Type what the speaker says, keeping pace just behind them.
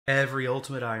Every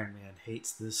Ultimate Iron Man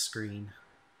hates this screen.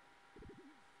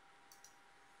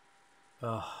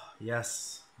 Oh,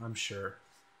 yes, I'm sure.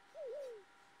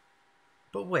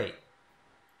 But wait.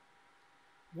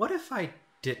 What if I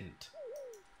didn't?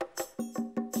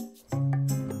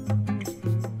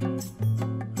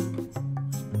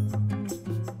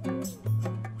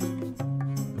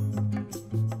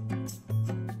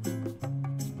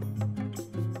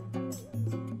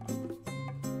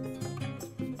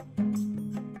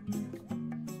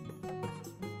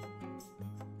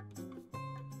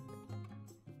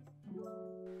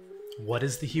 What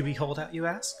is the Heuy holdout, you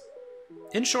ask?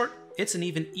 In short, it's an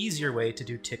even easier way to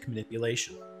do tick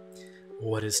manipulation.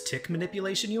 What is tick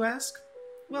manipulation, you ask?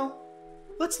 Well,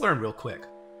 let's learn real quick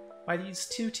by these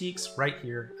two Teaks right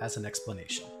here as an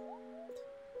explanation.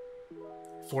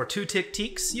 For 2-tick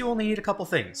Teaks, you only need a couple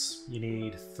things. You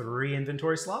need 3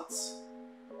 inventory slots,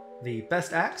 the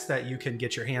best axe that you can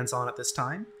get your hands on at this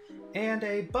time, and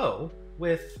a bow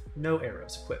with no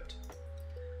arrows equipped.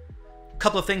 A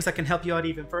couple of things that can help you out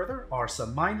even further are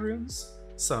some mind runes,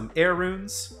 some air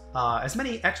runes, as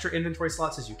many extra inventory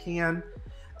slots as you can,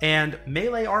 and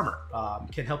melee armor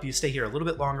can help you stay here a little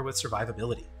bit longer with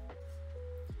survivability.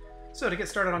 So to get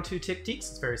started on 2-tick Teaks,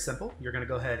 it's very simple. You're going to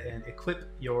go ahead and equip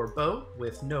your bow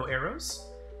with no arrows.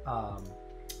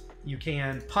 You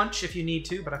can punch if you need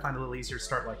to, but I find it a little easier to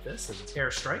start like this, as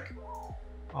air strike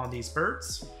on these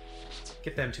birds.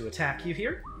 Get them to attack you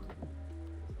here.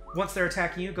 Once they're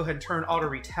attacking you, go ahead and turn auto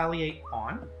retaliate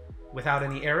on without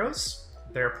any arrows.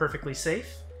 They're perfectly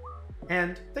safe,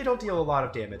 and they don't deal a lot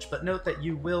of damage, but note that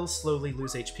you will slowly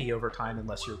lose HP over time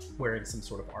unless you're wearing some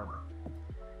sort of armor.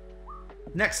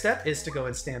 Next step is to go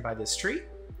and stand by this tree,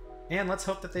 and let's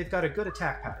hope that they've got a good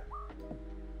attack pattern.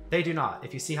 They do not.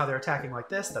 If you see how they're attacking like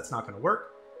this, that's not going to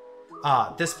work.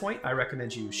 At this point, I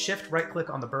recommend you shift right-click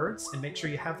on the birds and make sure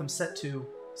you have them set to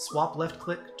swap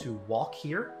left-click to walk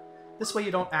here. This way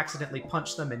you don't accidentally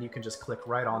punch them and you can just click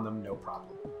right on them, no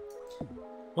problem.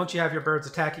 Once you have your birds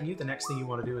attacking you, the next thing you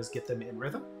want to do is get them in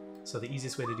rhythm. So the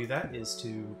easiest way to do that is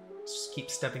to just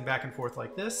keep stepping back and forth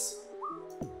like this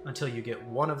until you get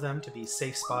one of them to be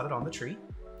safe spotted on the tree.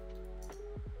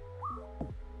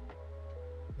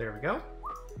 There we go.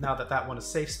 Now that that one is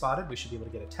safe spotted, we should be able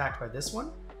to get attacked by this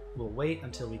one. We'll wait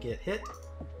until we get hit,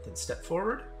 then step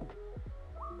forward.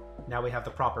 Now we have the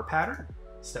proper pattern.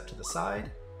 Step to the side.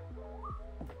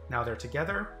 Now they're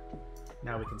together.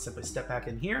 Now we can simply step back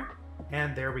in here,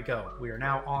 and there we go. We are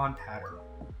now on pattern.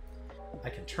 I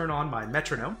can turn on my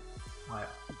metronome. I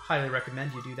highly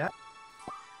recommend you do that.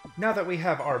 Now that we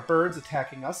have our birds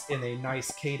attacking us in a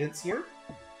nice cadence here,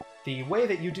 the way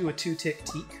that you do a 2-tick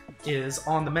Teak is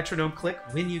on the metronome click,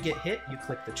 when you get hit, you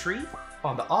click the tree.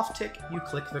 On the off tick, you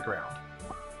click the ground.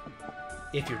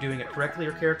 If you're doing it correctly,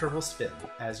 your character will spin,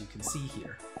 as you can see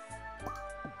here.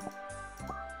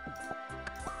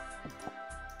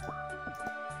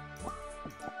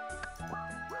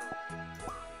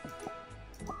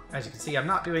 As you can see, I'm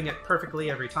not doing it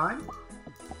perfectly every time.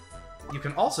 You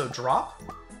can also drop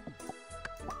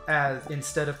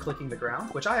instead of clicking the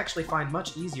ground, which I actually find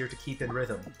much easier to keep in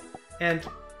rhythm. And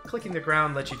clicking the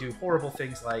ground lets you do horrible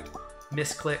things like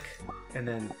misclick, and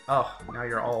then, oh, now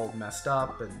you're all messed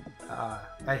up, and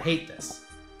I hate this.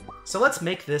 So let's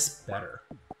make this better.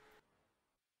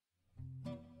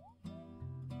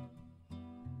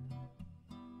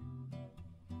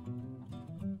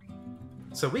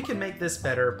 So we can make this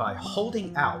better by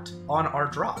holding out on our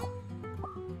drop.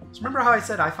 So remember how I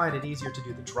said I find it easier to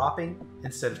do the dropping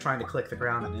instead of trying to click the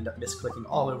ground and end up misclicking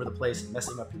all over the place and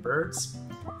messing up your birds?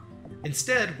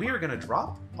 Instead, we are going to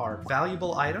drop our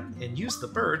valuable item and use the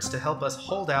birds to help us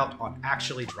hold out on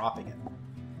actually dropping it.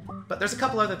 But there's a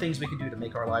couple other things we can do to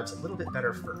make our lives a little bit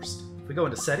better first. If we go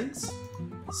into settings,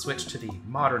 switch to the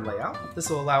modern layout, this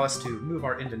will allow us to move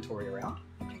our inventory around.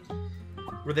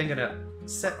 We're then going to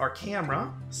set our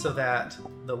camera so that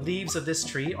the leaves of this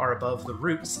tree are above the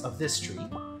roots of this tree.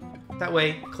 That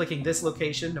way, clicking this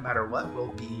location, no matter what,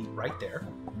 will be right there.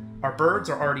 Our birds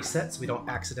are already set so we don't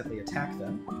accidentally attack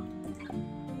them.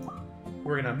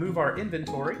 We're going to move our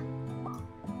inventory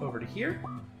over to here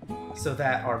so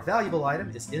that our valuable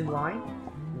item is in line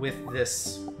with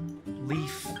this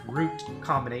leaf root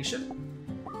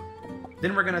combination.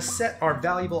 Then we're going to set our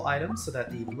valuable item so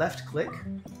that the left click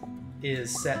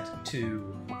is set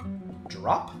to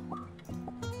drop.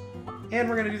 And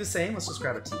we're going to do the same. Let's just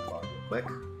grab a Teak log real quick.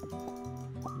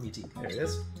 There it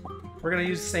is. We're going to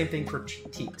use the same thing for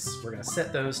Teaks. We're going to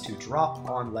set those to drop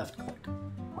on left click.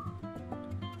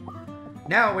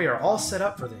 Now we are all set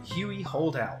up for the Heuy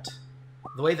holdout.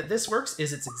 The way that this works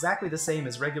is it's exactly the same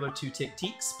as regular 2-tick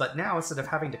Teaks, but now instead of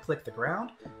having to click the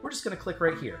ground, we're just going to click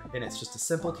right here, and it's just a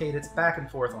simple cadence back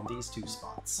and forth on these 2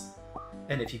 spots.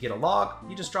 And if you get a log,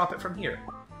 you just drop it from here.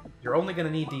 You're only going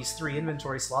to need these 3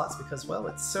 inventory slots because, well,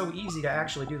 it's so easy to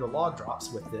actually do the log drops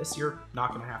with this, you're not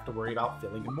going to have to worry about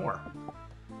filling in more.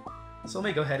 So let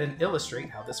me go ahead and illustrate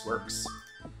how this works.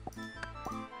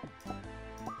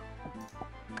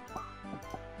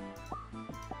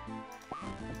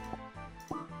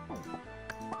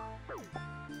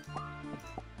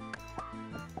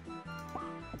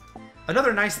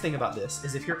 Another nice thing about this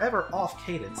is if you're ever off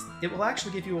cadence, it will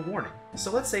actually give you a warning. So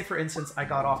let's say, for instance, I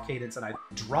got off cadence and I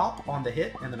drop on the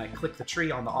hit and then I click the tree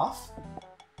on the off.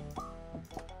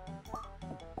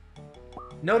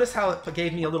 Notice how it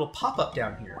gave me a little pop-up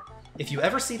down here. If you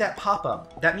ever see that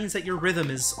pop-up, that means that your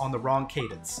rhythm is on the wrong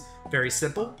cadence. Very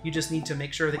simple, you just need to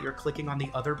make sure that you're clicking on the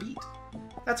other beat.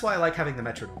 That's why I like having the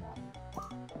metronome on.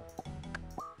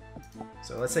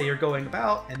 So let's say you're going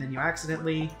about and then you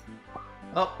accidentally...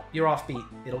 Oh, you're off beat.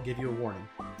 It'll give you a warning.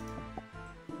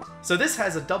 So this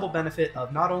has a double benefit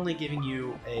of not only giving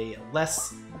you a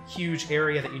less huge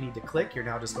area that you need to click, you're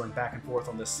now just going back and forth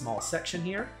on this small section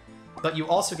here, but you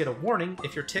also get a warning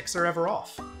if your ticks are ever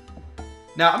off.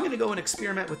 Now I'm going to go and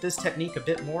experiment with this technique a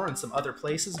bit more in some other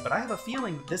places, but I have a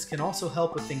feeling that this can also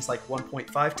help with things like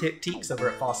 1.5 tick Teaks over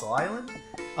at Fossil Island,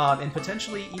 and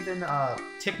potentially even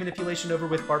tick manipulation over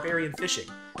with Barbarian Fishing.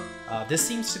 This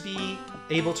seems to be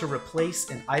able to replace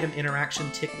an item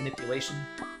interaction tick manipulation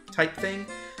type thing,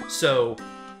 so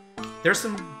there's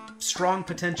some strong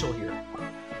potential here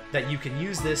that you can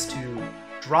use this to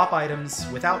drop items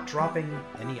without dropping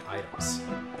any items.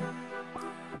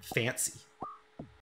 Fancy.